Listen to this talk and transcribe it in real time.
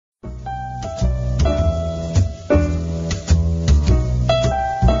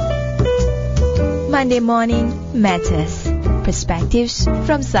Monday Morning Matters. Perspectives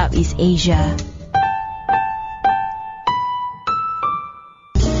from Southeast Asia.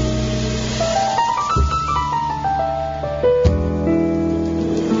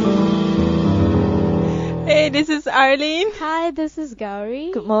 Hey, this is Arlene. Hi, this is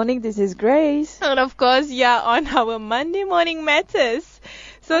Gowri. Good morning, this is Grace. And of course, yeah, on our Monday Morning Matters.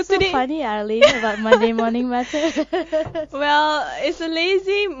 So today, funny, Arlene, about Monday Morning Matters. well, it's a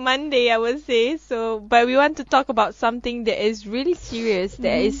lazy Monday, I would say. But we want to talk about something that is really serious.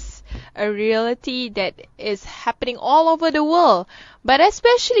 There is a reality that is happening all over the world, but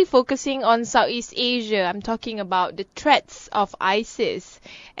especially focusing on Southeast Asia. I'm talking about the threats of ISIS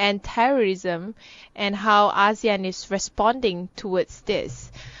and terrorism and how ASEAN is responding towards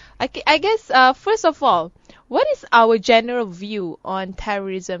this. I guess, first of all, what is our general view on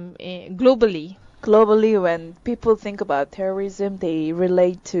terrorism globally? Globally, when people think about terrorism, they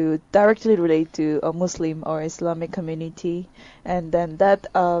directly relate to a Muslim or Islamic community. And then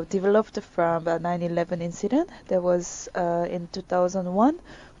that developed from a 9/11 incident that was in 2001,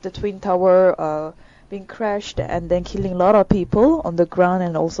 the Twin Tower being crashed and then killing a lot of people on the ground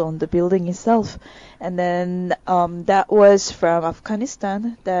and also on the building itself. And then that was from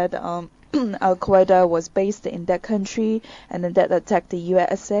Afghanistan, that Al-Qaeda was based in that country, and then that attacked the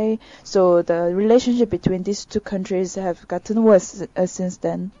USA. So the relationship between these two countries have gotten worse since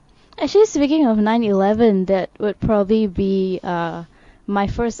then. Actually, speaking of 9/11, that would probably be my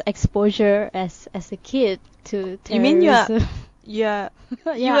first exposure as a kid to terrorism. You mean yeah,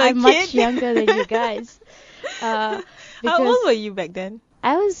 I'm much younger than you guys. How old were you back then?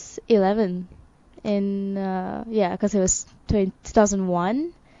 I was 11 because it was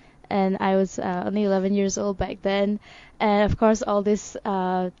 2001. And I was only 11 years old back then. And of course, all these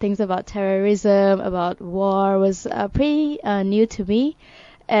things about terrorism, about war was pretty new to me.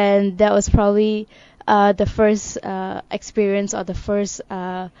 And that was probably the first experience or the first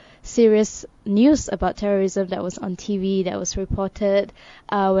serious news about terrorism that was on TV, that was reported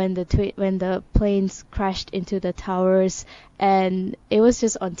when the planes crashed into the towers. And it was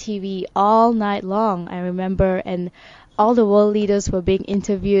just on TV all night long, I remember. And all the world leaders were being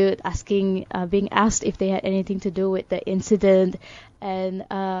interviewed, being asked if they had anything to do with the incident. And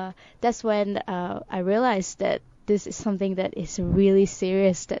that's when I realized that this is something that is really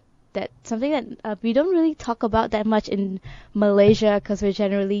serious, that something that we don't really talk about that much in Malaysia, because we're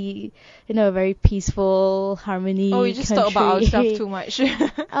generally, a very peaceful, harmony we just country. talk about ourselves too much.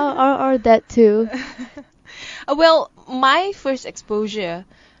 or that too. Well, my first exposure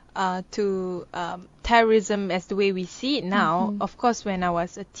to terrorism as the way we see it now, of course, when I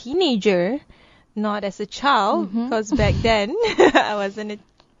was a teenager, not as a child, because back then I wasn't a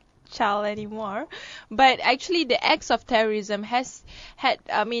child anymore. But actually, the acts of terrorism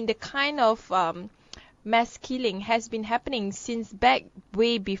the kind of mass killing has been happening since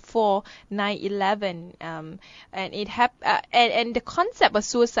way before 9/11, and and the concept of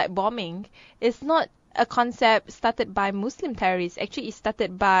suicide bombing is not a concept started by Muslim terrorists. Actually, it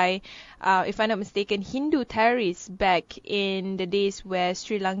started by, if I'm not mistaken, Hindu terrorists back in the days where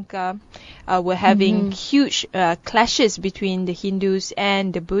Sri Lanka were having huge clashes between the Hindus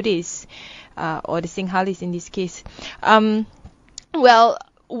and the Buddhists, or the Sinhalese in this case.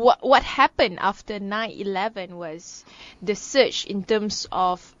 What happened after 9/11 was the surge in terms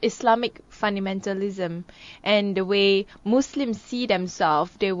of Islamic fundamentalism and the way Muslims see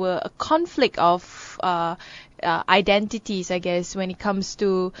themselves. There were a conflict of identities, I guess, when it comes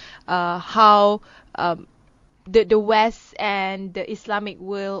to how the West and the Islamic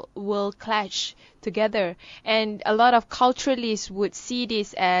will clash together. And a lot of culturalists would see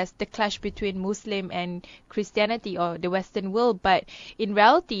this as the clash between Muslim and Christianity or the Western world. But in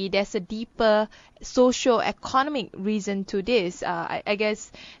reality, there's a deeper socio-economic reason to this. I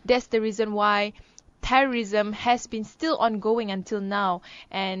guess that's the reason why terrorism has been still ongoing until now.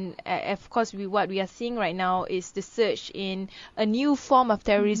 And of course, what we are seeing right now is the surge in a new form of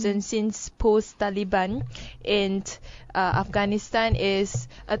terrorism since post-Taliban in Afghanistan is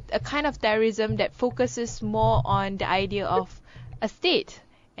a kind of terrorism that focuses more on the idea of a state,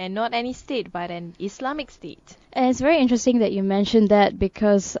 and not any state, but an Islamic state. And it's very interesting that you mentioned that,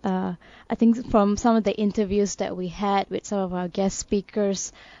 because I think from some of the interviews that we had with some of our guest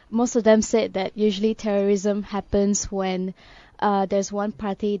speakers, most of them said that usually terrorism happens when there's one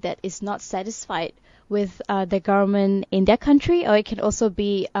party that is not satisfied with the government in their country, or it can also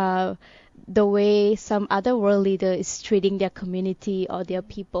be the way some other world leader is treating their community or their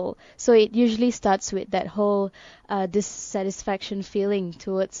people. So it usually starts with that whole dissatisfaction feeling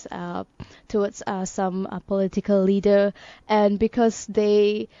towards some political leader, and because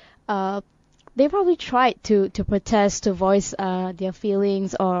they they probably tried to protest, to voice their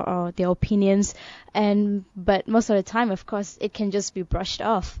feelings or their opinions, but most of the time, of course, it can just be brushed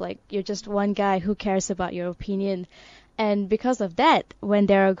off. Like, you're just one guy who cares about your opinion. And because of that, when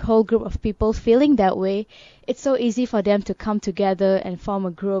there are a whole group of people feeling that way, it's so easy for them to come together and form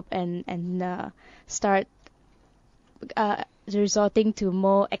a group and start resorting to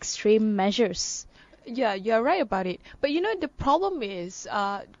more extreme measures. Yeah, you're right about it. But the problem is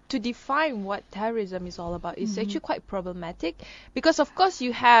to define what terrorism is all about is actually quite problematic, because of course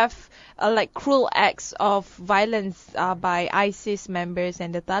you have like cruel acts of violence by ISIS members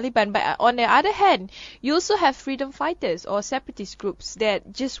and the Taliban. But on the other hand, you also have freedom fighters or separatist groups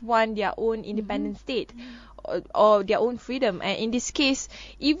that just want their own independent state or their own freedom. And in this case,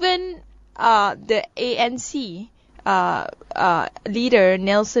 even the ANC leader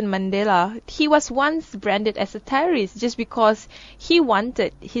Nelson Mandela, he was once branded as a terrorist just because he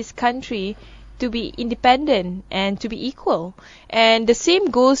wanted his country to be independent and to be equal. And the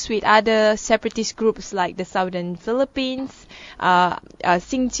same goes with other separatist groups like the Southern Philippines,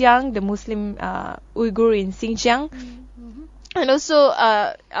 Xinjiang, the Muslim Uyghur in Xinjiang, and also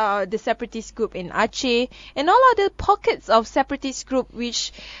the separatist group in Aceh, and all other pockets of separatist group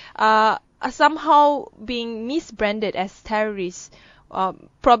which are somehow being misbranded as terrorists,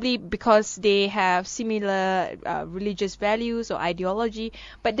 probably because they have similar religious values or ideology,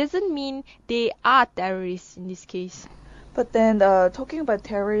 but doesn't mean they are terrorists in this case. But then, talking about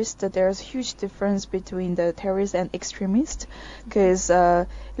terrorists, there's a huge difference between the terrorists and extremists, because it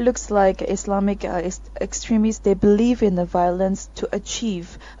looks like Islamic extremists, they believe in the violence to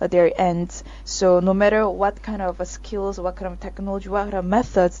achieve their ends. So no matter what kind of skills, what kind of technology, what kind of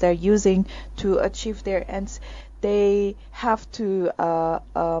methods they're using to achieve their ends, they have to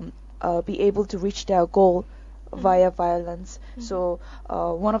be able to reach their goal via violence. So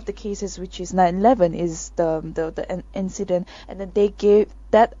one of the cases, which is 9/11, is the incident, and then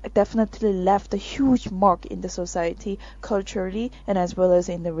that definitely left a huge mark in the society, culturally, and as well as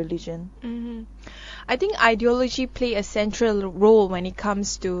in the religion. I think ideology play a central role when it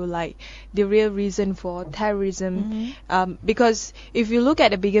comes to like the real reason for terrorism, because if you look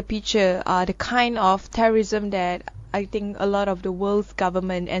at the bigger picture, the kind of terrorism that I think a lot of the world's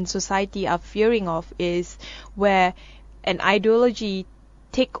government and society are fearing of is where an ideology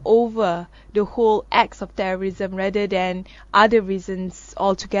take over the whole acts of terrorism rather than other reasons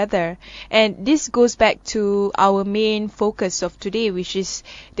altogether. And this goes back to our main focus of today, which is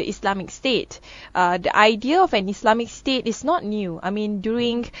the Islamic State. The idea of an Islamic State is not new. I mean,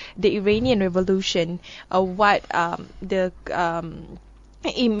 during the Iranian Revolution, what the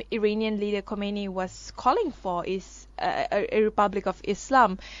Iranian leader Khomeini was calling for is a Republic of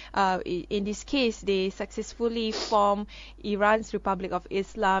Islam. In this case, they successfully formed Iran's Republic of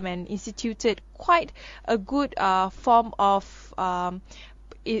Islam and instituted quite a good form of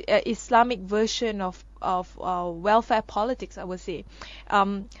Islamic version of welfare politics, I would say.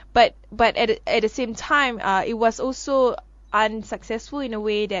 But at the same time, it was also unsuccessful in a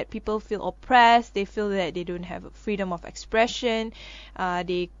way that people feel oppressed. They feel that they don't have freedom of expression.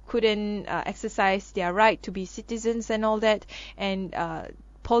 They couldn't exercise their right to be citizens and all that. And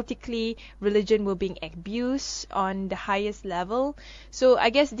politically, religion were being abused on the highest level. So I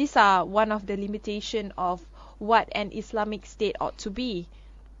guess these are one of the limitations of what an Islamic state ought to be.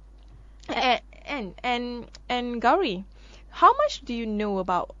 And Gowri, how much do you know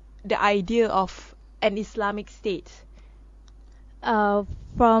about the idea of an Islamic state?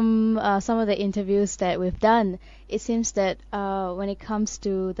 From some of the interviews that we've done, it seems that when it comes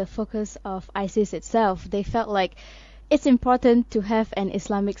to the focus of ISIS itself, they felt like it's important to have an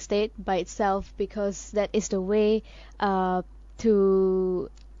Islamic state by itself because that is the way to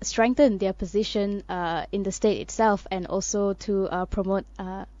strengthen their position in the state itself, and also to promote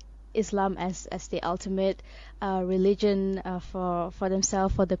Islam as the ultimate religion for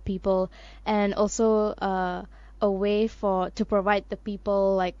themselves, for the people, and also a way to provide the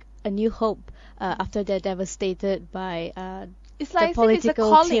people like a new hope after they're devastated by it's the like political it's a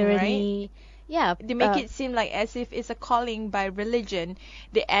calling, tyranny. right? Yeah, They make it seem like as if it's a calling by religion.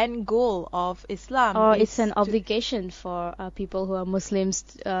 The end goal of Islam, or is it's an obligation for people who are Muslims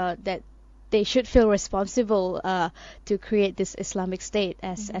that they should feel responsible to create this Islamic state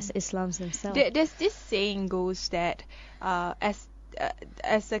as Islams themselves. There's this saying goes that as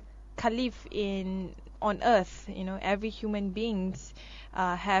a caliph on earth, every human beings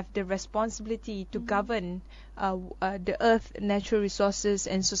have the responsibility to govern the earth, natural resources,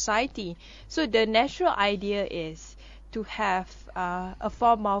 and society. So the natural idea is to have a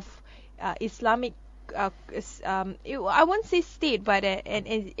form of Islamic I won't say state, but an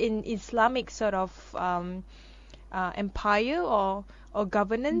Islamic sort of empire or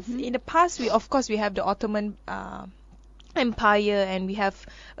governance. In the past, we have the Ottoman empire, and we have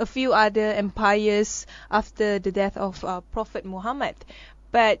a few other empires after the death of Prophet Muhammad.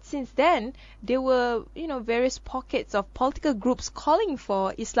 But since then, there were, various pockets of political groups calling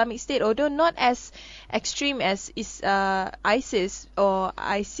for Islamic State, although not as extreme as ISIS or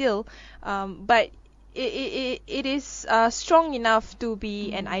ISIL, but it is strong enough to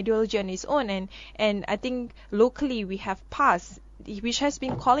be an ideology on its own. And I think locally we have PAS, which has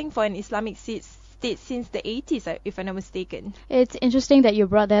been calling for an Islamic state since the 80s, if I'm not mistaken. It's interesting that you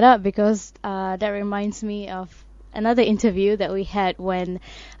brought that up, because that reminds me of another interview that we had when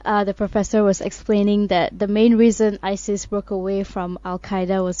the professor was explaining that the main reason ISIS broke away from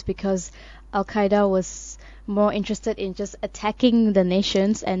Al-Qaeda was because Al-Qaeda was more interested in just attacking the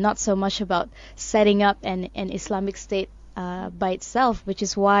nations and not so much about setting up an Islamic State by itself, which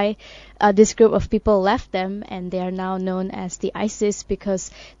is why this group of people left them, and they are now known as the ISIS,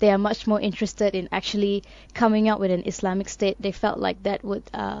 because they are much more interested in actually coming out with an Islamic State. They felt like that would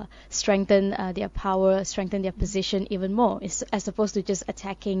strengthen their power, strengthen their position even more, as opposed to just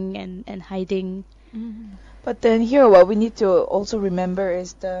attacking and hiding. But then here, what we need to also remember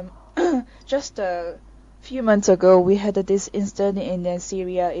is just a few months ago, we had this incident in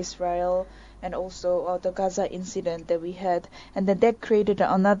Syria, Israel, and also the Gaza incident that we had, and then that created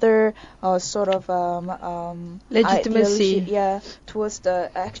another sort of legitimacy, towards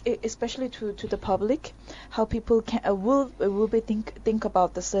especially to the public, how people will be think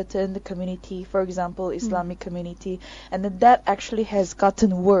about the certain community, for example, Islamic community, and then that actually has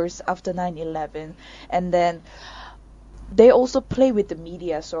gotten worse after 9/11, and then they also play with the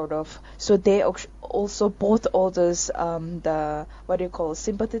media, sort of. So they also bought all those the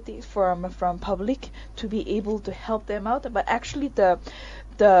sympathy from public to be able to help them out. But actually, the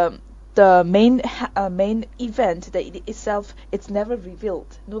main event that itself, it's never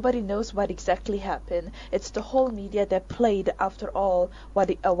revealed. Nobody knows what exactly happened. It's the whole media that played, after all,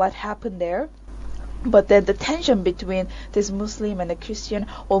 what happened there. But then the tension between this Muslim and a Christian,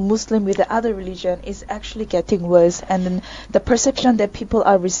 or Muslim with the other religion, is actually getting worse. And then the perception that people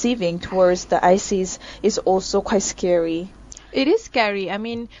are receiving towards the ISIS is also quite scary. It is scary. I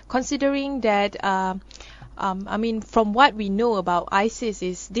mean, considering that, from what we know about ISIS,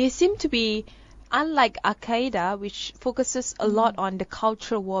 is they seem to be, unlike Al-Qaeda, which focuses a lot on the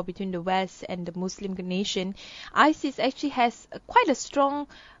cultural war between the West and the Muslim nation, ISIS actually has quite a strong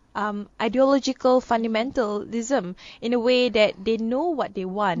ideological fundamentalism, in a way that they know what they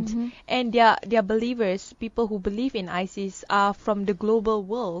want, and their believers, people who believe in ISIS, are from the global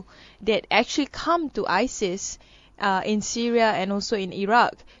world that actually come to ISIS in Syria and also in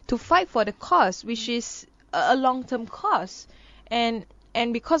Iraq to fight for the cause, which is a long-term cause, and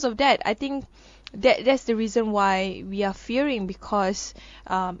because of that, I think that's the reason why we are fearing, because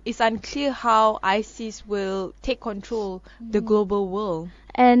it's unclear how ISIS will take control the global world.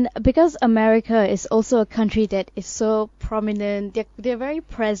 And because America is also a country that is so prominent, they're very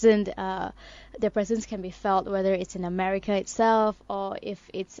present. Their presence can be felt whether it's in America itself, or if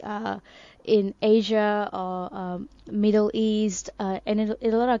it's in Asia or Middle East, and in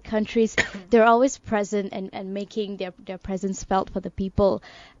a lot of countries, they're always present and making their presence felt for the people.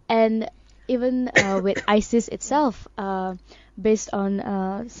 And even with ISIS itself, based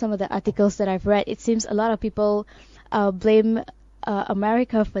on some of the articles that I've read, it seems a lot of people blame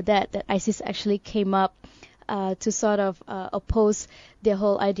America for that ISIS actually came up to sort of oppose their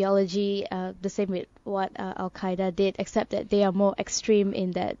whole ideology, the same with what Al-Qaeda did, except that they are more extreme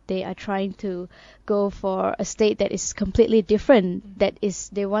in that they are trying to go for a state that is completely different, that is,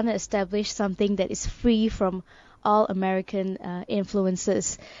 they want to establish something that is free from all American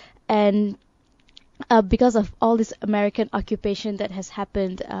influences. And because of all this American occupation that has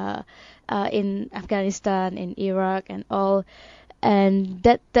happened in Afghanistan, in Iraq, and all, and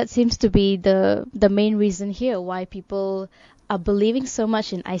that seems to be the main reason here why people are believing so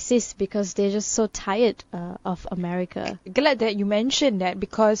much in ISIS, because they're just so tired of America. Glad that you mentioned that,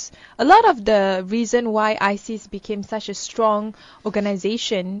 because a lot of the reason why ISIS became such a strong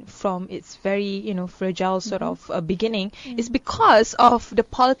organization from its very, fragile sort of beginning is because of the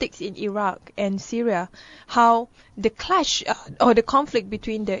politics in Iraq and Syria, how the clash or the conflict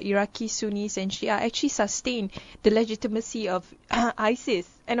between the Iraqi Sunnis and Shia actually sustained the legitimacy of ISIS,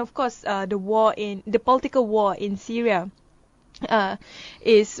 and of course the political war in Syria.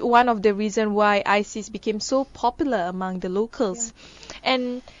 is one of the reasons why ISIS became so popular among the locals.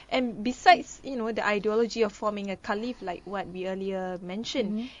 And besides, the ideology of forming a caliph, like what we earlier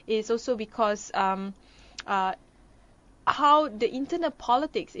mentioned, is also because how the internal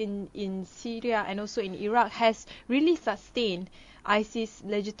politics in Syria and also in Iraq has really sustained ISIS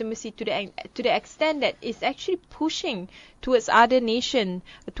legitimacy to the extent that it's actually pushing towards other nations,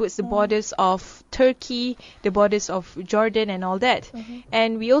 towards the borders of Turkey, the borders of Jordan and all that.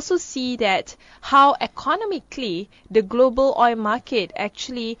 And we also see that how economically the global oil market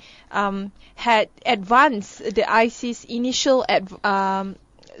actually had advanced the ISIS initial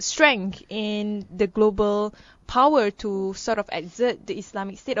strength in the global power to sort of exert the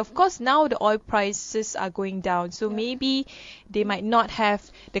Islamic State. Of course, now the oil prices are going down, so maybe they might not have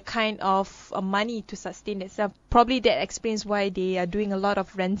the kind of money to sustain themselves. Probably that explains why they are doing a lot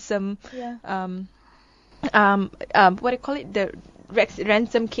of ransom, what do you call it? The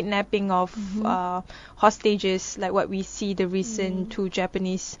ransom kidnapping of hostages, like what we see the recent 2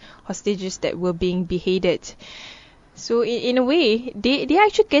 Japanese hostages that were being beheaded. So in a way, they're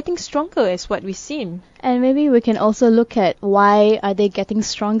actually getting stronger as what we've seen. And maybe we can also look at why are they getting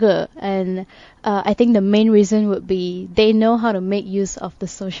stronger. And I think the main reason would be they know how to make use of the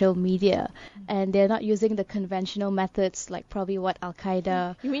social media. And they're not using the conventional methods like probably what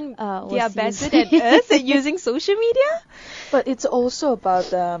Al-Qaeda You mean was they are better using. than us at using social media? But it's also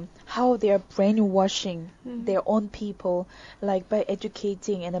about how they are brainwashing their own people, like by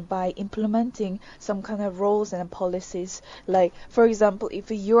educating and by implementing some kind of rules and policies. Like, for example,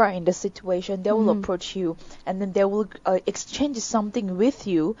 if you are in the situation, they will approach you and then they will exchange something with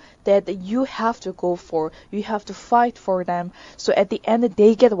you that you have to go for. You have to fight for them. So at the end,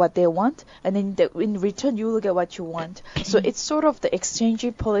 they get what they want, and then in return, you will get what you want. So it's sort of the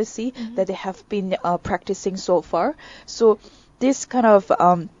exchanging policy that they have been practicing so far. So this kind of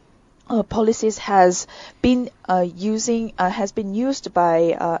policies has been used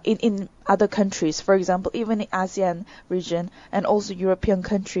by in other countries. For example, even in ASEAN region and also European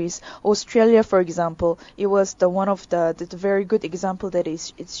countries. Australia, for example, it was the one of the very good example that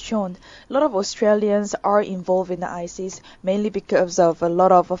it's shown. A lot of Australians are involved in the ISIS mainly because of a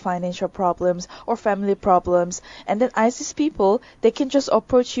lot of financial problems or family problems. And then ISIS people, they can just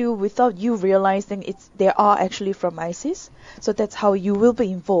approach you without you realizing they are actually from ISIS. So that's how you will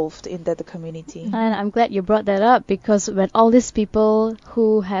be involved in that community. And I'm glad you brought that up, because when all these people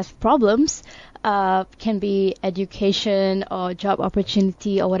who have problems, can be education or job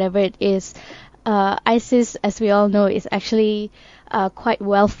opportunity or whatever it is, ISIS, as we all know, is actually quite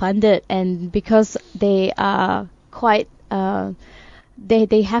well funded, and because they are quite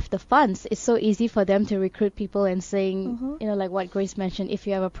they have the funds, it's so easy for them to recruit people and saying, like what Grace mentioned, if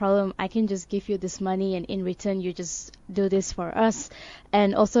you have a problem, I can just give you this money and in return you just do this for us.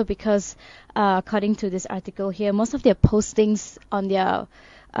 And also because according to this article here, most of their postings on their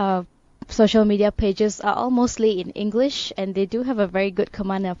social media pages are all mostly in English, and they do have a very good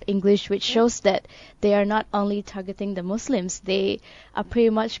command of English, which shows that they are not only targeting the Muslims, they are pretty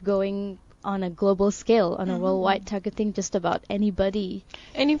much going on a global scale, on a worldwide, targeting just about anybody.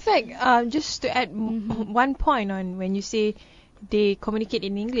 And in fact, just to add one point on when you say they communicate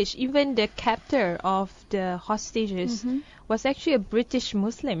in English, even the captor of the hostages was actually a British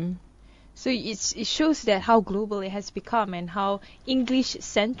Muslim. So it shows that how global it has become and how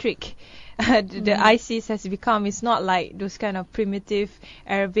English-centric the ISIS has become. It's not like those kind of primitive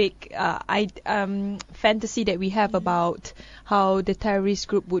Arabic fantasy that we have about how the terrorist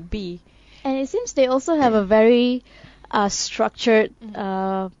group would be. And it seems they also have a very structured,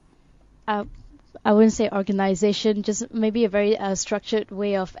 I wouldn't say organization, just maybe a very structured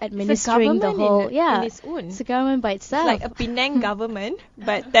way of administering the whole. In its own. It's a government by itself. It's like a Penang government,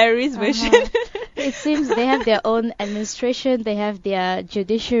 but terrorist version. It seems they have their own administration, they have their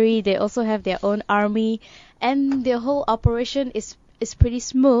judiciary, they also have their own army, and their whole operation is pretty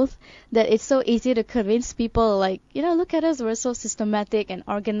smooth, that it's so easy to convince people, like, look at us, we're so systematic and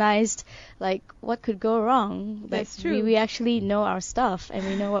organized, like, what could go wrong? That's like, true. We actually know our stuff and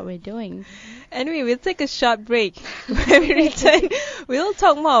we know what we're doing. Anyway, we'll take a short break. When we return, we'll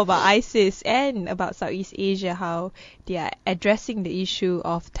talk more about ISIS and about Southeast Asia, how they are addressing the issue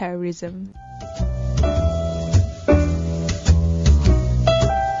of terrorism.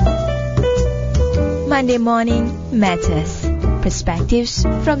 Monday Morning Matters. Perspectives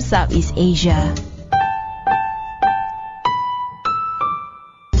from Southeast Asia.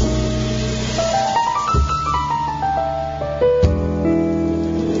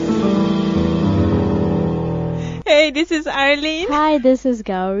 Hey, this is Arlene. Arlene. Hi, this is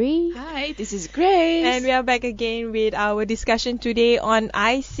Gowri. Hi, this is Grace. And we are back again with our discussion today on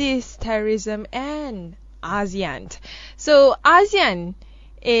ISIS, terrorism, and ASEAN. So ASEAN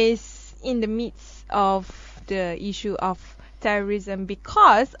is in the midst of the issue of terrorism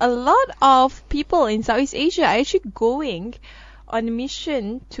because a lot of people in Southeast Asia are actually going on a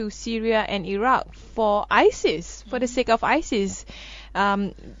mission to Syria and Iraq for ISIS, for the sake of ISIS.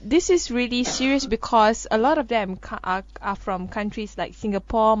 This is really serious because a lot of them are from countries like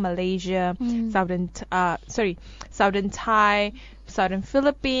Singapore, Malaysia, Southern Thai, Southern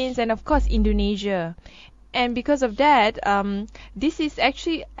Philippines, and of course Indonesia. And because of that, this is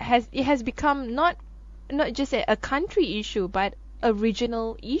actually has become not just a country issue, but a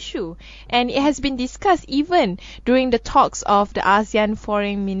regional issue, and it has been discussed even during the talks of the ASEAN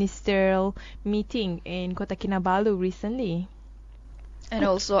Foreign Ministerial meeting in Kota Kinabalu recently. And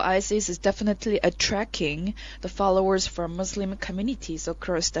also, ISIS is definitely attracting the followers from Muslim communities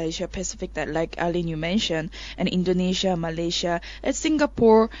across the Asia Pacific, that, like Arlene, you mentioned, and Indonesia, Malaysia, and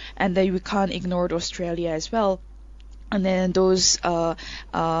Singapore, and then we can't ignore Australia as well. And then those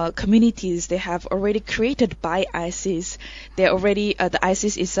communities, they have already created by ISIS. They're already the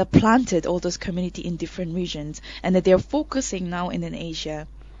ISIS is planted all those communities in different regions, and that they're focusing now in Asia.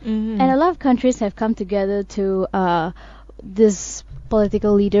 And a lot of countries have come together to this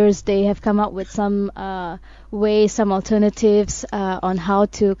political leaders. They have come up with some ways, some alternatives on how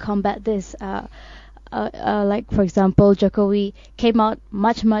to combat this. Like, for example, Jokowi came out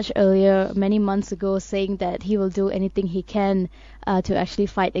much earlier, many months ago, saying that he will do anything he can to actually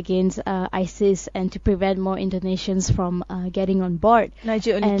fight against ISIS and to prevent more Indonesians from getting on board.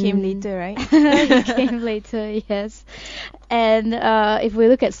 Nigel only came later, right? He came later, yes. And if we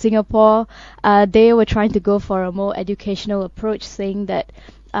look at Singapore, they were trying to go for a more educational approach, saying that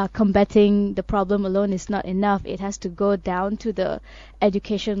combating the problem alone is not enough. It has to go down to the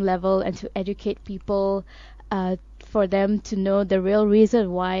education level and to educate people for them to know the real reason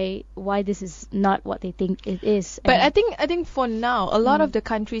why this is not what they think it is. But I think for now, a lot of the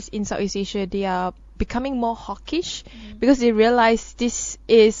countries in Southeast Asia, they are becoming more hawkish because they realize this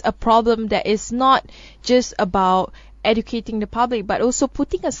is a problem that is not just about educating the public, but also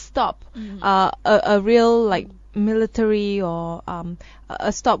putting a stop, a real like military or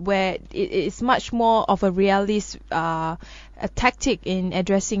a stop where it is much more of a realist a tactic in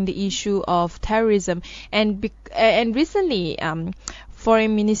addressing the issue of terrorism. And recently,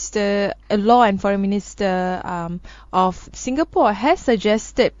 Foreign Minister of Singapore has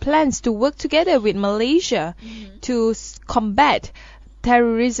suggested plans to work together with Malaysia to combat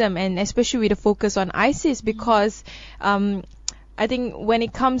terrorism, and especially with a focus on ISIS, because I think when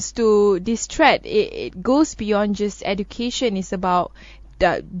it comes to this threat, it goes beyond just education. It's about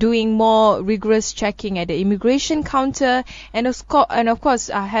doing more rigorous checking at the immigration counter, and of course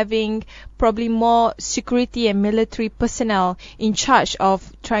having probably more security and military personnel in charge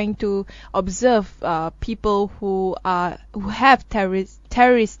of trying to observe people who have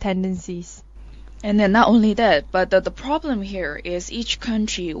terrorist tendencies. And then not only that, but the problem here is each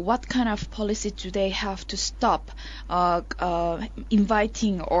country, what kind of policy do they have to stop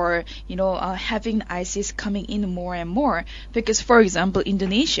inviting or having ISIS coming in more and more? Because, for example,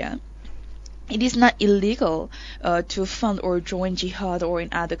 Indonesia, it is not illegal to fund or join jihad or in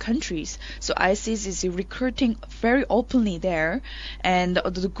other countries. So ISIS is recruiting very openly there, and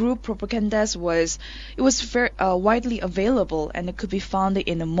the group propagandas was very widely available, and it could be found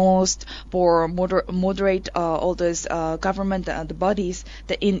in the mosque or moderate all those government the bodies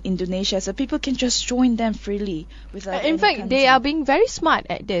that in Indonesia, so people can just join them freely without. In fact, they are being very smart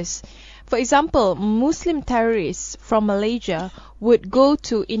at this. For example, Muslim terrorists from Malaysia would go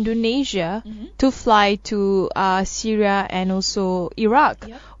to Indonesia to fly to Syria and also Iraq,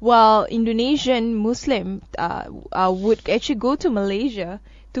 while Indonesian Muslim would actually go to Malaysia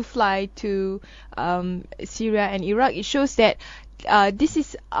to fly to Syria and Iraq. It shows that this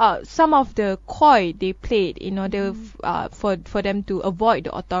is some of the coy they played in order for them to avoid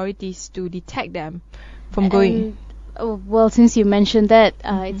the authorities to detect them from going. Well, since you mentioned that,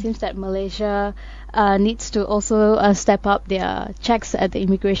 it seems that Malaysia needs to also step up their checks at the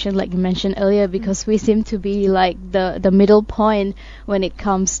immigration, like you mentioned earlier, because we seem to be like the middle point when it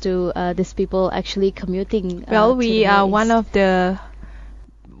comes to these people actually commuting. Well, we are one of the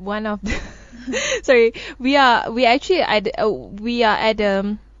sorry, we are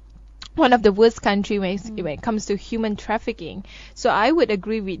at one of the worst country when it comes to human trafficking. So I would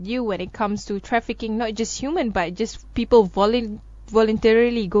agree with you when it comes to trafficking, not just human, but just people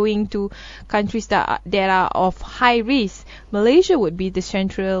voluntarily going to countries that are of high risk. Malaysia would be the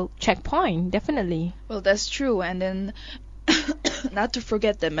central checkpoint, definitely. Well, that's true. And then not to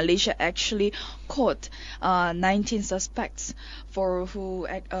forget that Malaysia actually caught 19 suspects for who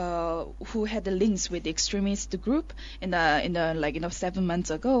had the links with the extremist group in the 7 months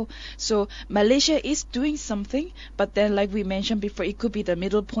ago. So Malaysia is doing something, but then like we mentioned before, it could be the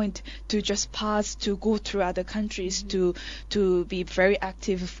middle point to just pass to go through other countries to be very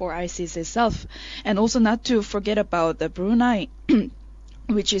active for ISIS itself, and also not to forget about the Brunei.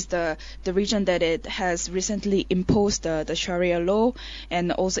 Which is the region that it has recently imposed the Sharia law,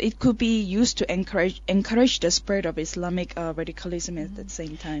 and also it could be used to encourage the spread of Islamic radicalism at the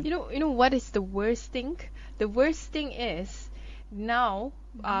same time. You know what is the worst thing? The worst thing is now.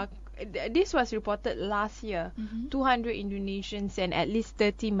 This was reported last year. 200 Indonesians and at least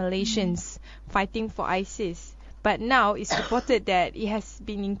 30 Malaysians fighting for ISIS. But now it's reported that it has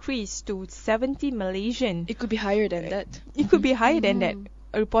been increased to 70 Malaysian. It could be higher than that. It could be higher than that.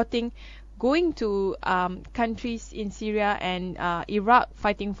 Reporting going to countries in Syria and Iraq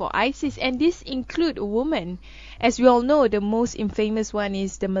fighting for ISIS, and this include women. As we all know, the most infamous one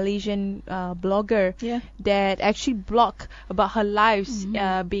is the Malaysian blogger that actually blogged about her lives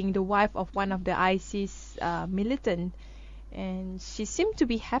being the wife of one of the ISIS militant, and she seemed to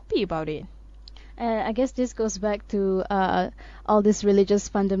be happy about it. And I guess this goes back to all this religious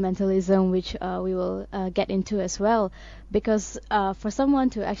fundamentalism, which we will get into as well. Because for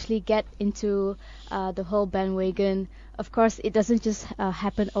someone to actually get into the whole bandwagon, of course, it doesn't just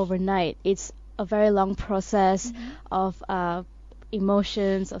happen overnight. It's a very long process of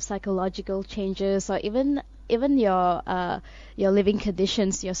emotions, of psychological changes, or even your living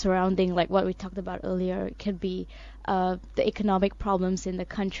conditions, your surrounding, like what we talked about earlier. It can be the economic problems in the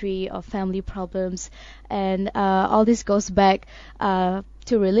country or family problems, and all this goes back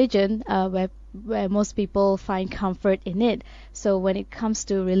to religion, where most people find comfort in it. So when it comes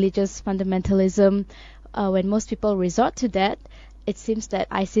to religious fundamentalism, when most people resort to that, it seems that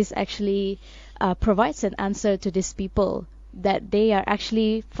ISIS actually provides an answer to these people, that they are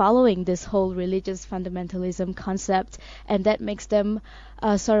actually following this whole religious fundamentalism concept, and that makes them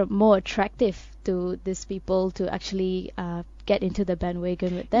sort of more attractive to these people to actually get into the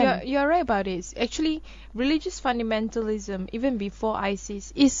bandwagon with them. You're right about it. Actually, religious fundamentalism, even before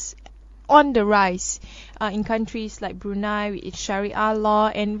ISIS, is on the rise in countries like Brunei with its Sharia law,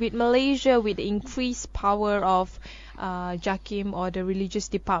 and with Malaysia with the increased power of JAKIM, or the religious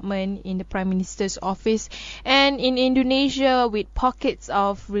department in the Prime Minister's office, and in Indonesia with pockets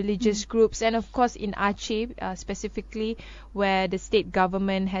of religious groups, and of course in Aceh specifically, where the state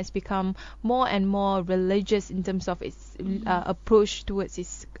government has become more and more religious in terms of its approach towards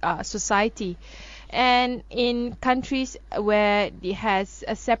its society. And in countries where it has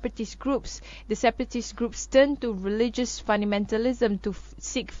separatist groups, the separatist groups turn to religious fundamentalism to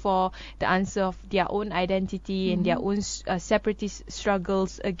seek for the answer of their own identity and their own separatist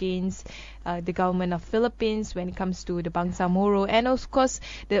struggles against the government of Philippines when it comes to the Bangsa Moro, and of course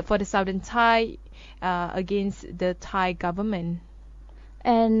for the Southern Thai against the Thai government.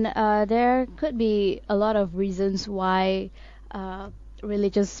 And there could be a lot of reasons why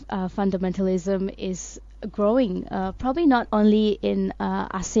religious fundamentalism is growing, probably not only in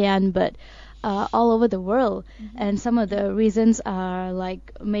ASEAN but all over the world. And some of the reasons are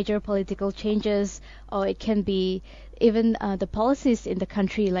like major political changes, or it can be even the policies in the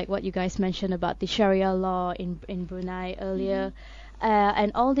country, like what you guys mentioned about the Sharia law in Brunei earlier.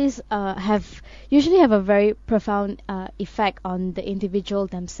 And all these usually have a very profound effect on the individual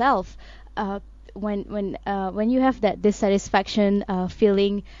themselves. When you have that dissatisfaction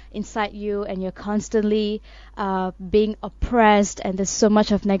feeling inside you, and you're constantly being oppressed, and there's so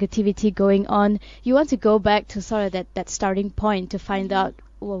much of negativity going on, you want to go back to sort of that starting point to find out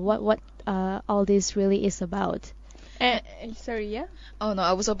what all this really is about. Sorry, yeah? Oh no,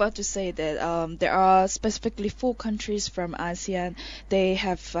 I was about to say that there are specifically 4 countries from ASEAN. They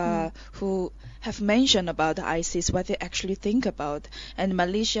have who have mentioned about ISIS, what they actually think about. And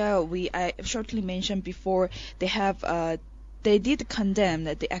Malaysia, I shortly mentioned before, they did condemn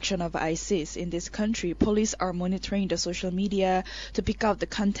the action of ISIS in this country. Police are monitoring the social media to pick out the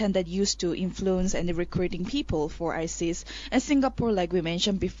content that used to influence and recruiting people for ISIS. And Singapore, like we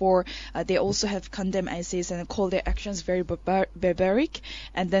mentioned before, they also have condemned ISIS and called their actions very barbaric.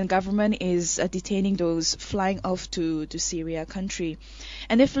 And then government is detaining those flying off to Syria country.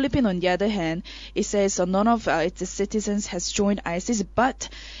 And the Philippines, on the other hand, it says none of its citizens has joined ISIS, but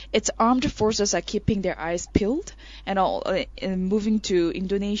its armed forces are keeping their eyes peeled. And moving to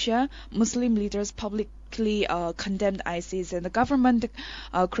Indonesia, Muslim leaders publicly condemned ISIS, and the government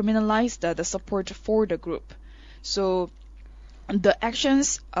criminalized the support for the group. So the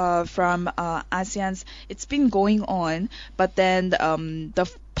actions from ASEAN's, it's been going on, but then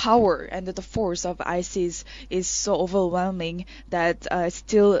the power and the force of ISIS is so overwhelming that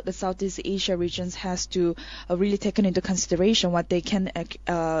still the Southeast Asia regions has to really take into consideration what they can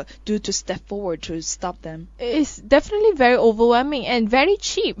do to step forward to stop them. It's definitely very overwhelming and very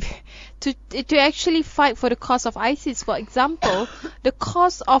cheap to actually fight for the cause of ISIS. For example, the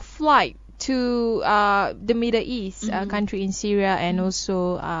cost of flight to the Middle East country in Syria and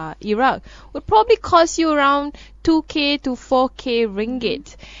also Iraq would probably cost you around 2k to 4k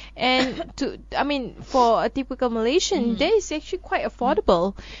ringgit, and for a typical Malaysian, that is actually quite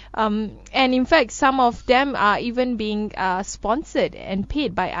affordable. And in fact, some of them are even being sponsored and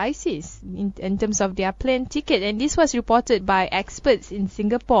paid by ISIS in terms of their plane ticket. And this was reported by experts in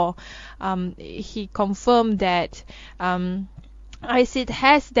Singapore. He confirmed that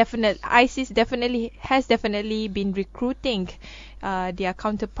ISIS definitely has been recruiting their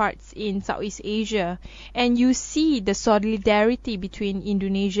counterparts in Southeast Asia, and you see the solidarity between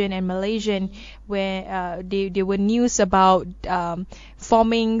Indonesian and Malaysian, where there were news about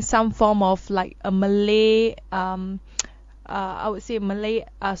forming some form of like a Malay, I would say Malay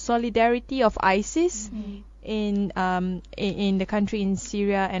solidarity of ISIS in the country in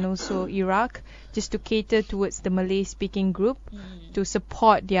Syria and also Iraq, just to cater towards the Malay-speaking group to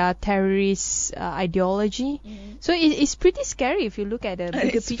support their terrorist ideology. So it's pretty scary if you look at the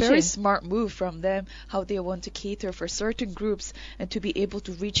bigger it's picture. a very smart move from them, how they want to cater for certain groups and to be able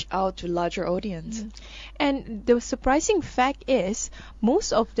to reach out to larger audience. And the surprising fact is,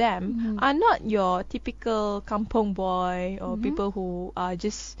 most of them are not your typical kampong boy or people who are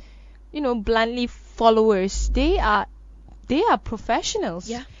just, bluntly followers. They are professionals.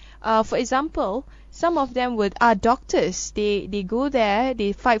 Yeah. For example, some of them are doctors. They go there,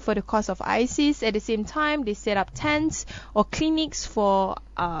 they fight for the cause of ISIS. At the same time, they set up tents or clinics for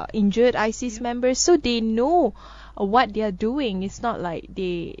injured ISIS members, so they know what they are doing. It's not like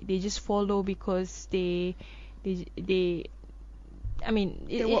they just follow because they were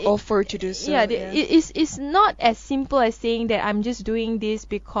offered to do so. It's not as simple as saying that I'm just doing this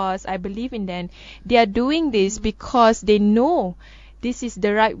because I believe in them. They are doing this because they know this is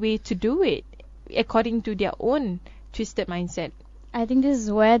the right way to do it, according to their own twisted mindset. I think this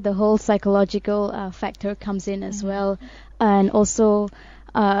is where the whole psychological factor comes in as well, and also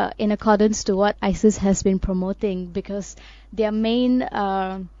in accordance to what ISIS has been promoting, because their main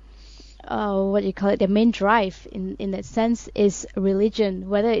their main drive in that sense is religion.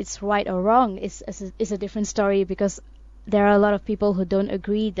 Whether it's right or wrong is a different story, because there are a lot of people who don't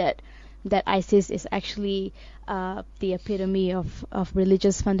agree that ISIS is actually the epitome of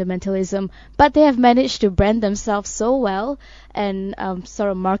religious fundamentalism, but they have managed to brand themselves so well and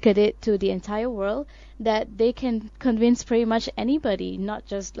sort of market it to the entire world that they can convince pretty much anybody, not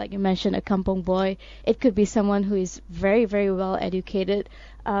just, like you mentioned, a kampong boy. It could be someone who is very, very well educated,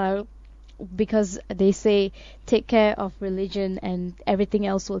 because they say take care of religion and everything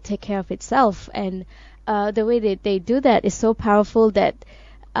else will take care of itself. And the way they do that is so powerful that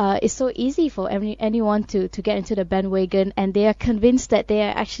it's so easy for anyone to get into the bandwagon, and they are convinced that they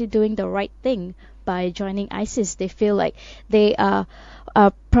are actually doing the right thing by joining ISIS. They feel like they are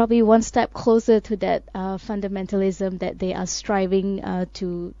probably one step closer to that fundamentalism that they are striving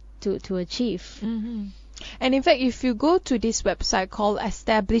to achieve. And in fact, if you go to this website called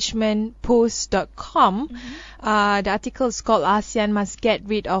establishmentpost.com, the article is called ASEAN Must Get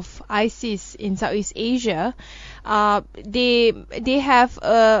Rid of ISIS in Southeast Asia. They have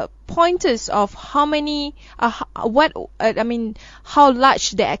pointers of how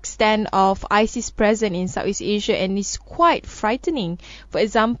large the extent of ISIS present in Southeast Asia, and it's quite frightening. For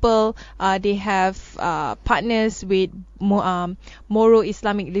example, they have partners with Moro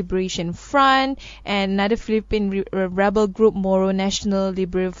Islamic Liberation Front and another Philippine rebel group, Moro National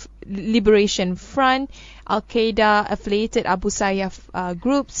Liberation Front, Al-Qaeda affiliated Abu Sayyaf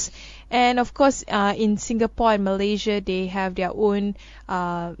groups. And of course, in Singapore and Malaysia, they have their own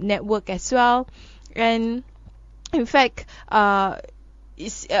network as well. And in fact,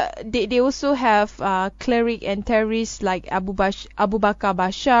 they also have cleric and terrorists like Abu Bakr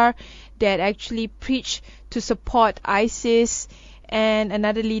Bashar that actually preach to support ISIS, and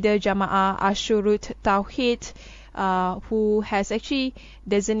another leader, Jama'ah Ashurut Tawhid, who has actually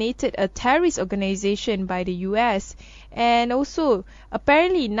designated a terrorist organization by the US. And also,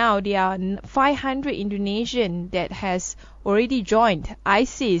 apparently now there are 500 Indonesian that has already joined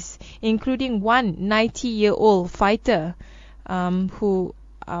ISIS, including one 90-year-old fighter who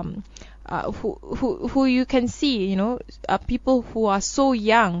you can see, people who are so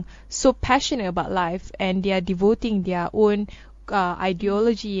young, so passionate about life, and they are devoting their own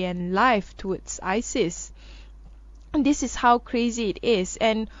ideology and life towards ISIS. And this is how crazy it is.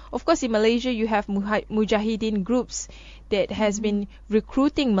 And of course, in Malaysia, you have mujahideen groups that has been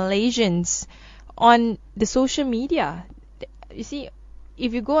recruiting Malaysians on the social media. You see,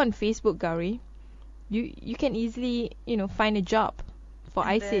 if you go on Facebook, Gowri, you can easily, find a job for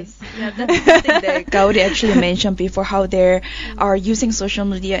ISIS. That's something that Gowri actually mentioned before, how they are using social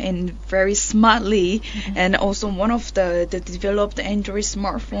media in very smartly. And also one of the developed Android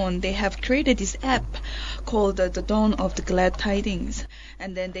smartphone, they have created this app called the Dawn of the Glad Tidings.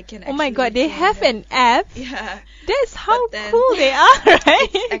 And then they can Oh my god, they have an app? Yeah. That's how cool they are, right?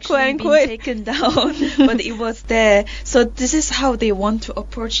 It's actually been taken down, but it was there. So this is how they want to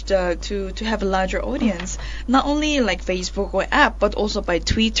approach to have a larger audience. Not only like Facebook or app, but also by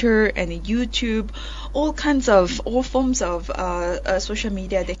Twitter and YouTube, all forms of social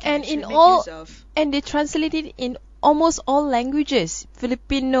media they can actually make use of. And they translate it in almost all languages: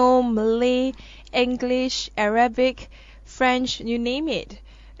 Filipino, Malay, English, Arabic, French, you name it.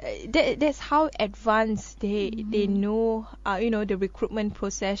 That's how advanced they know the recruitment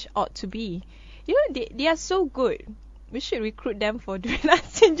process ought to be. They are so good. We should recruit them for during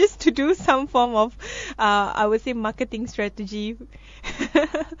ASEAN just to do some form of I would say marketing strategy.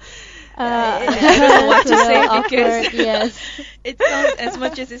 I don't know what to say awkward, because yes. it sounds, as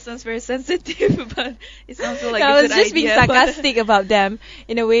much as it sounds very sensitive, but it sounds like I a was good just being idea, but sarcastic about them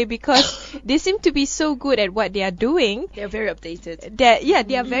in a way, because they seem to be so good at what they are doing. they're very updated.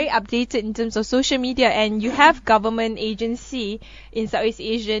 They are very updated in terms of social media, and you have government agency in Southeast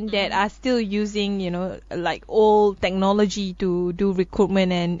Asia that are still using like old technology to do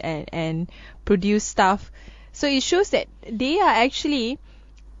recruitment and produce stuff. So it shows that they are actually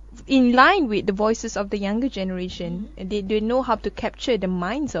in line with the voices of the younger generation. They know how to capture the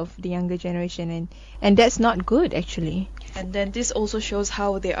minds of the younger generation, and that's not good actually. And then this also shows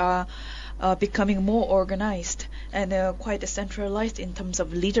how they are becoming more organized and quite centralized in terms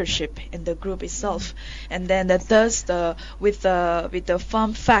of leadership in the group itself. And then thus with the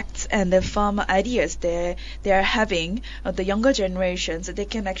firm facts and the firm ideas they are having, the younger generations, they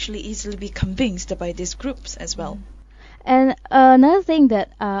can actually easily be convinced by these groups as well. And another thing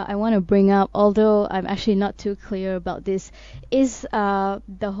that I want to bring up, although I'm actually not too clear about this, is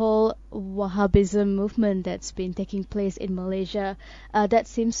the whole Wahhabism movement that's been taking place in Malaysia. That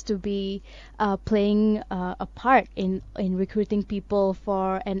seems to be playing a part in recruiting people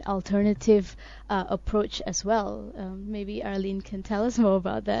for an alternative approach as well. Maybe Arlene can tell us more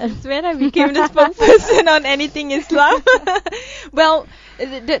about that. That's when I became the spokesperson on anything Islam. Well,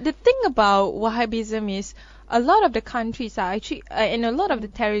 the thing about Wahhabism is, a lot of the countries are actually, and a lot of the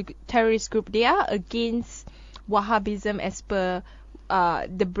terrorist group, they are against Wahhabism as per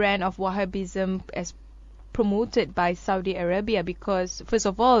the brand of Wahhabism as promoted by Saudi Arabia, because first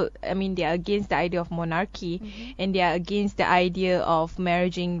of all, I mean, they are against the idea of monarchy, and they are against the idea of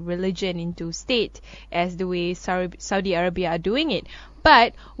merging religion into state as the way Saudi Arabia are doing it.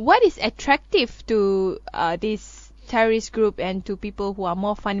 But what is attractive to this terrorist group and to people who are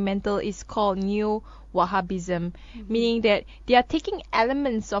more fundamental is called Neo Wahhabism, meaning that they are taking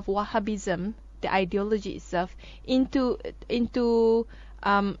elements of Wahhabism, the ideology itself, into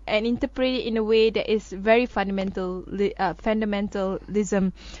and interpret it in a way that is very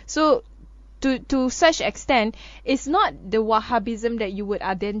fundamentalism. So to such extent, it's not the Wahhabism that you would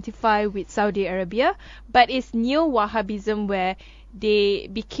identify with Saudi Arabia, but it's Neo Wahhabism where they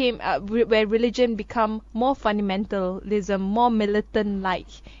became where religion become more fundamentalism, more militant-like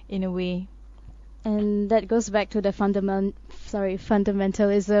in a way. And that goes back to the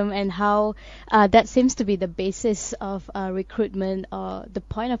fundamentalism and how that seems to be the basis of recruitment, or the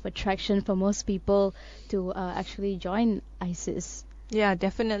point of attraction for most people to actually join ISIS. Yeah,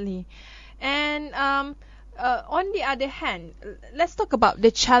 definitely. And on the other hand, let's talk about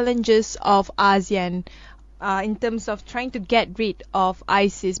the challenges of ASEAN in terms of trying to get rid of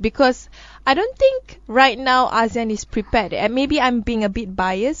ISIS, because I don't think right now ASEAN is prepared. And maybe I'm being a bit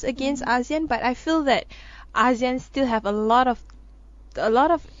biased against ASEAN, but I feel that ASEAN still have a lot of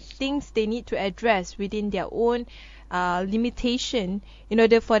things they need to address within their own limitation in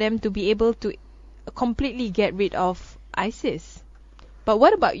order for them to be able to completely get rid of ISIS. But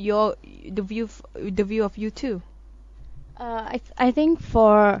what about the view of you too? I think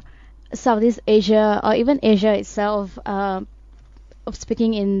for Southeast Asia, or even Asia itself,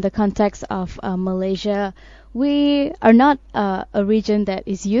 speaking in the context of Malaysia, we are not a region that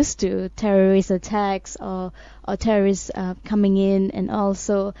is used to terrorist attacks or terrorists coming in, and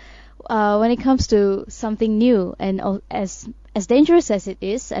also when it comes to something new and as dangerous as it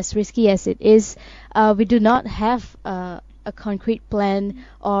is, as risky as it is, we do not have a concrete plan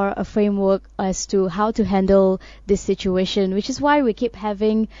or a framework as to how to handle this situation, which is why we keep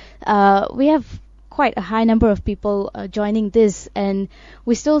having, we have quite a high number of people joining this, and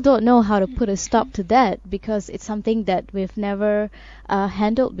we still don't know how to put a stop to that because it's something that we've never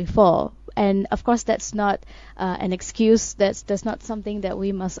handled before. And of course, that's not an excuse. That's not something that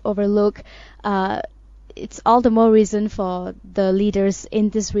we must overlook. It's all the more reason for the leaders in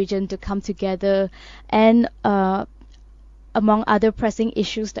this region to come together and among other pressing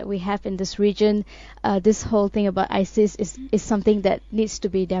issues that we have in this region, this whole thing about ISIS is something that needs to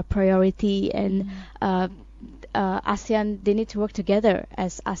be their priority, and ASEAN, they need to work together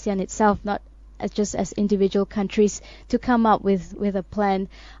as ASEAN itself, not just as individual countries, to come up with a plan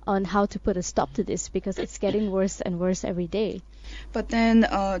on how to put a stop to this, because it's getting worse and worse every day. But then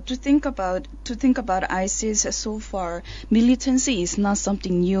to think about ISIS so far, militancy is not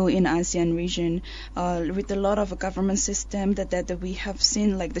something new in ASEAN region. With a lot of government system that we have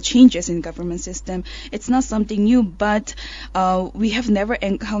seen, like the changes in government system, it's not something new. But we have never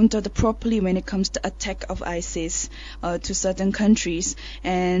encountered properly when it comes to attack of ISIS to certain countries,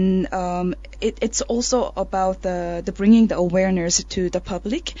 and it's also about the bringing the awareness to the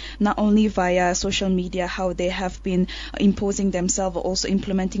public, not only via social media, how they have been imposing themselves, also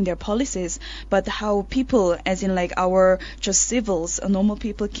implementing their policies, but how people, as in like our just civils, normal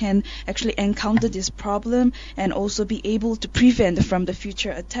people, can actually encounter this problem and also be able to prevent from the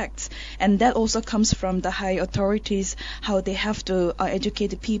future attacks. And that also comes from the high authorities, how they have to educate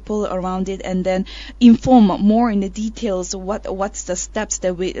the people around it, and then inform more in the details what's the steps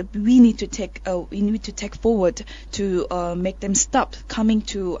that we need to take forward to make them stop coming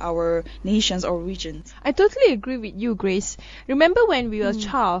to our nations or regions. I totally agree with you, Grace. Remember when we were a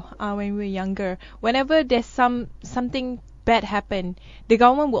child, when we were younger, whenever there's something bad happen, the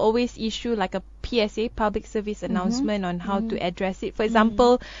government will always issue like a PSA, public service announcement, on how to address it. For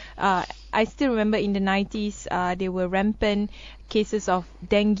example, I still remember in the 90s, there were rampant cases of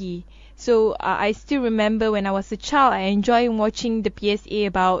dengue. So I still remember when I was a child, I enjoyed watching the PSA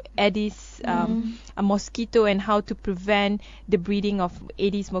about Aedes a mosquito and how to prevent the breeding of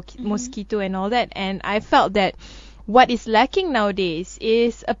Aedes mosquito and all that. And I felt that what is lacking nowadays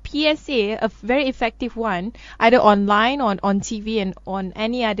is a PSA, a very effective one, either online or on TV and on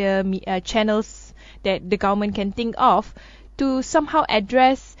any other channels that the government can think of, to somehow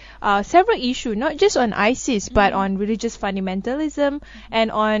address several issues, not just on ISIS, but on religious fundamentalism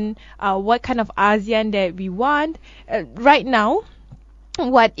and on what kind of ASEAN that we want. Right now,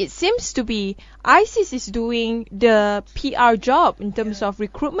 what it seems to be, ISIS is doing the PR job in terms of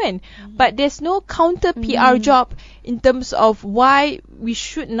recruitment, but there's no counter PR job in terms of why we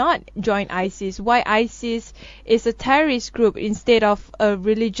should not join ISIS, why ISIS is a terrorist group instead of a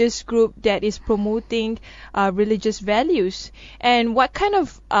religious group that is promoting religious values, and what kind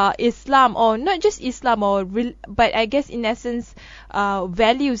of Islam, or not just Islam, but I guess in essence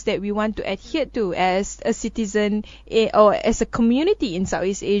values that we want to adhere to as a citizen or as a community in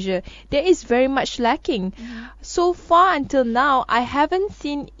Southeast Asia. There is very much lacking. So far until now, I haven't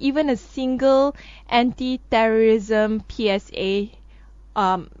seen even a single anti-terrorism PSA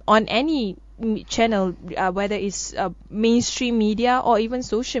on any channel, whether it's mainstream media or even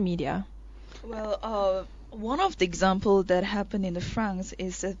social media. Well, one of the examples that happened in France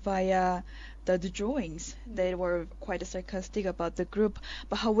is via the drawings. They were quite sarcastic about the group,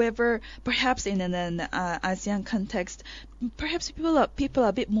 but however, perhaps in an ASEAN context, perhaps people are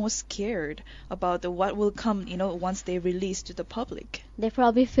a bit more scared about what will come, once they release to the public. They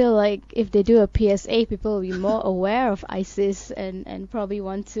probably feel like if they do a PSA, people will be more aware of ISIS and probably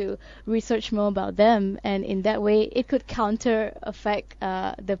want to research more about them, and in that way it could affect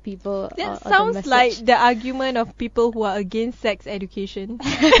the people. That sounds like the argument of people who are against sex education.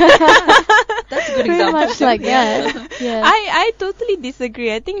 That's a good Pretty example. much like that. Yeah. I totally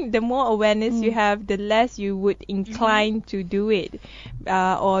disagree. I think the more awareness you have, the less you would incline to do it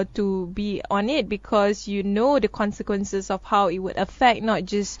or to be on it, because you know the consequences of how it would affect not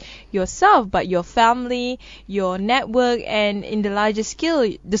just yourself but your family, your network, and in the larger scale,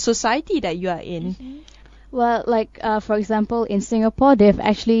 the society that you are in. Well, like for example, in Singapore, they've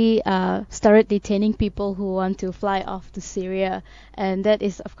actually started detaining people who want to fly off to Syria, and that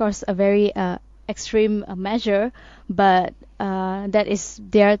is, of course, a very extreme measure, but that is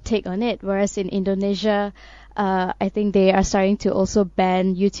their take on it. Whereas in Indonesia, I think they are starting to also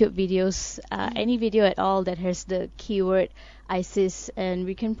ban YouTube videos, any video at all that has the keyword ISIS, and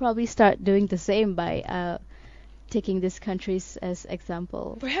we can probably start doing the same by taking these countries as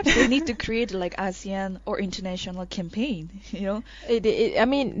example. Perhaps they need to create like ASEAN or international campaign, you know. I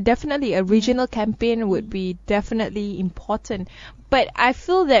mean, definitely a regional campaign would be definitely important. But I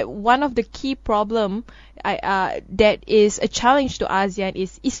feel that one of the key problem that is a challenge to ASEAN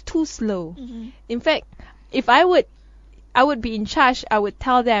is too slow. In fact, if I would be in charge, I would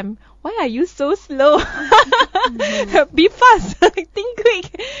tell them, why are you so slow? Be fast, think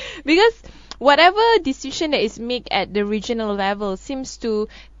quick. Because whatever decision that is made at the regional level seems to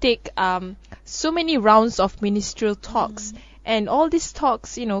take so many rounds of ministerial talks. And all these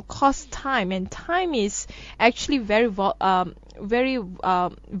talks, cost time, and time is actually very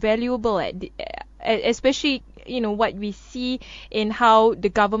valuable, especially what we see in how the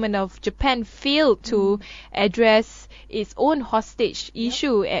government of Japan failed to address its own hostage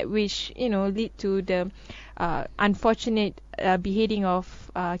issue, at which lead to the unfortunate beheading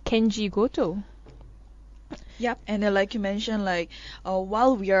of Kenji Goto. Yep, and like you mentioned,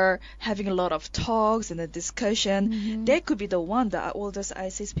 while we are having a lot of talks and a discussion, they could be the one, all those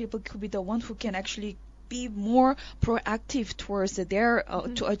ISIS people could be the one who can actually be more proactive towards their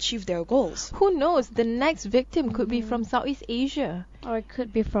to achieve their goals. Who knows? The next victim could be from Southeast Asia, Or it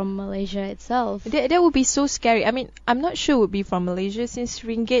could be from Malaysia itself. That would be so scary. I mean, I'm not sure it would be from Malaysia, since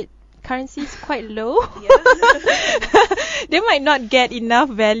ringgit currency is quite low. They might not get enough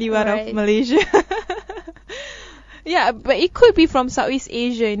value out of Malaysia. Yeah, but it could be from Southeast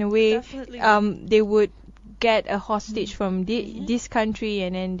Asia in a way. Definitely. They would get a hostage from this country,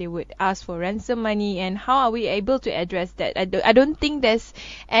 and then they would ask for ransom money. And how are we able to address that? I don't think there's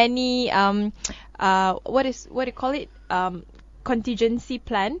any what do you call it, contingency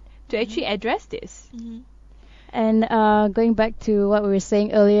plan to actually address this. And going back to what we were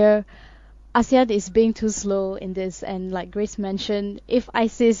saying earlier, ASEAN is being too slow in this, and like Grace mentioned, if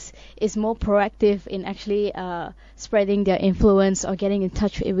ISIS is more proactive in actually spreading their influence or getting in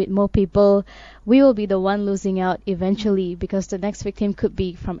touch with more people, we will be the one losing out eventually, because the next victim could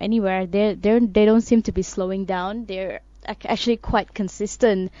be from anywhere. They don't seem to be slowing down. They're actually quite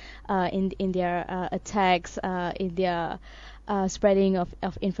consistent in their attacks, in their spreading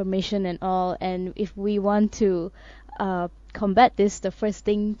of information and all. And if we want to combat this, the first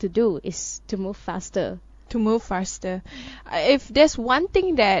thing to do is to move faster. If there's one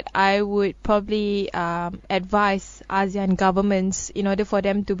thing that I would probably advise ASEAN governments in order for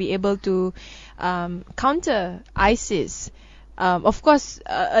them to be able to counter ISIS, of course,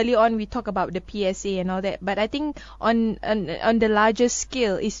 early on we talk about the PSA and all that, but I think on the larger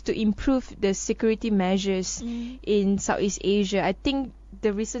scale is to improve the security measures in Southeast Asia. I think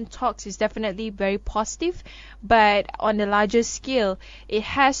the recent talks is definitely very positive, but on the larger scale, it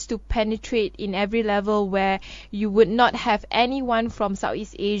has to penetrate in every level, where you would not have anyone from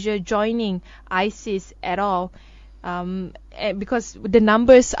Southeast Asia joining ISIS at all. Because the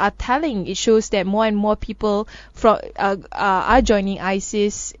numbers are telling, it shows that more and more people are joining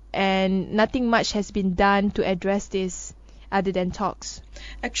ISIS, and nothing much has been done to address this other than talks.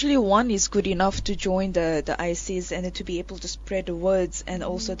 Actually, one is good enough to join the ISIS and to be able to spread the words and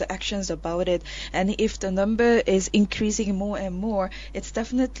also the actions about it. And if the number is increasing more and more, it's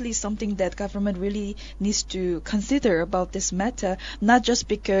definitely something that government really needs to consider about this matter. Not just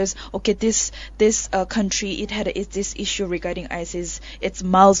because this country, it had this issue regarding ISIS, it's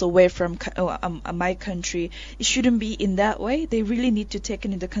miles away from my country. It shouldn't be in that way. They really need to take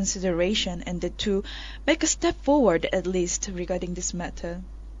it into consideration and to make a step forward at least regarding this matter.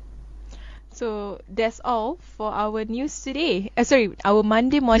 So that's all for our news today. Our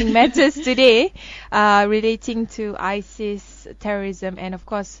Monday morning matters today, relating to ISIS, terrorism, and of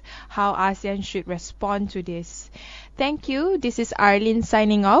course how ASEAN should respond to this. Thank you. This is Arlene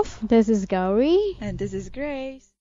signing off. This is Gowri. And this is Grace.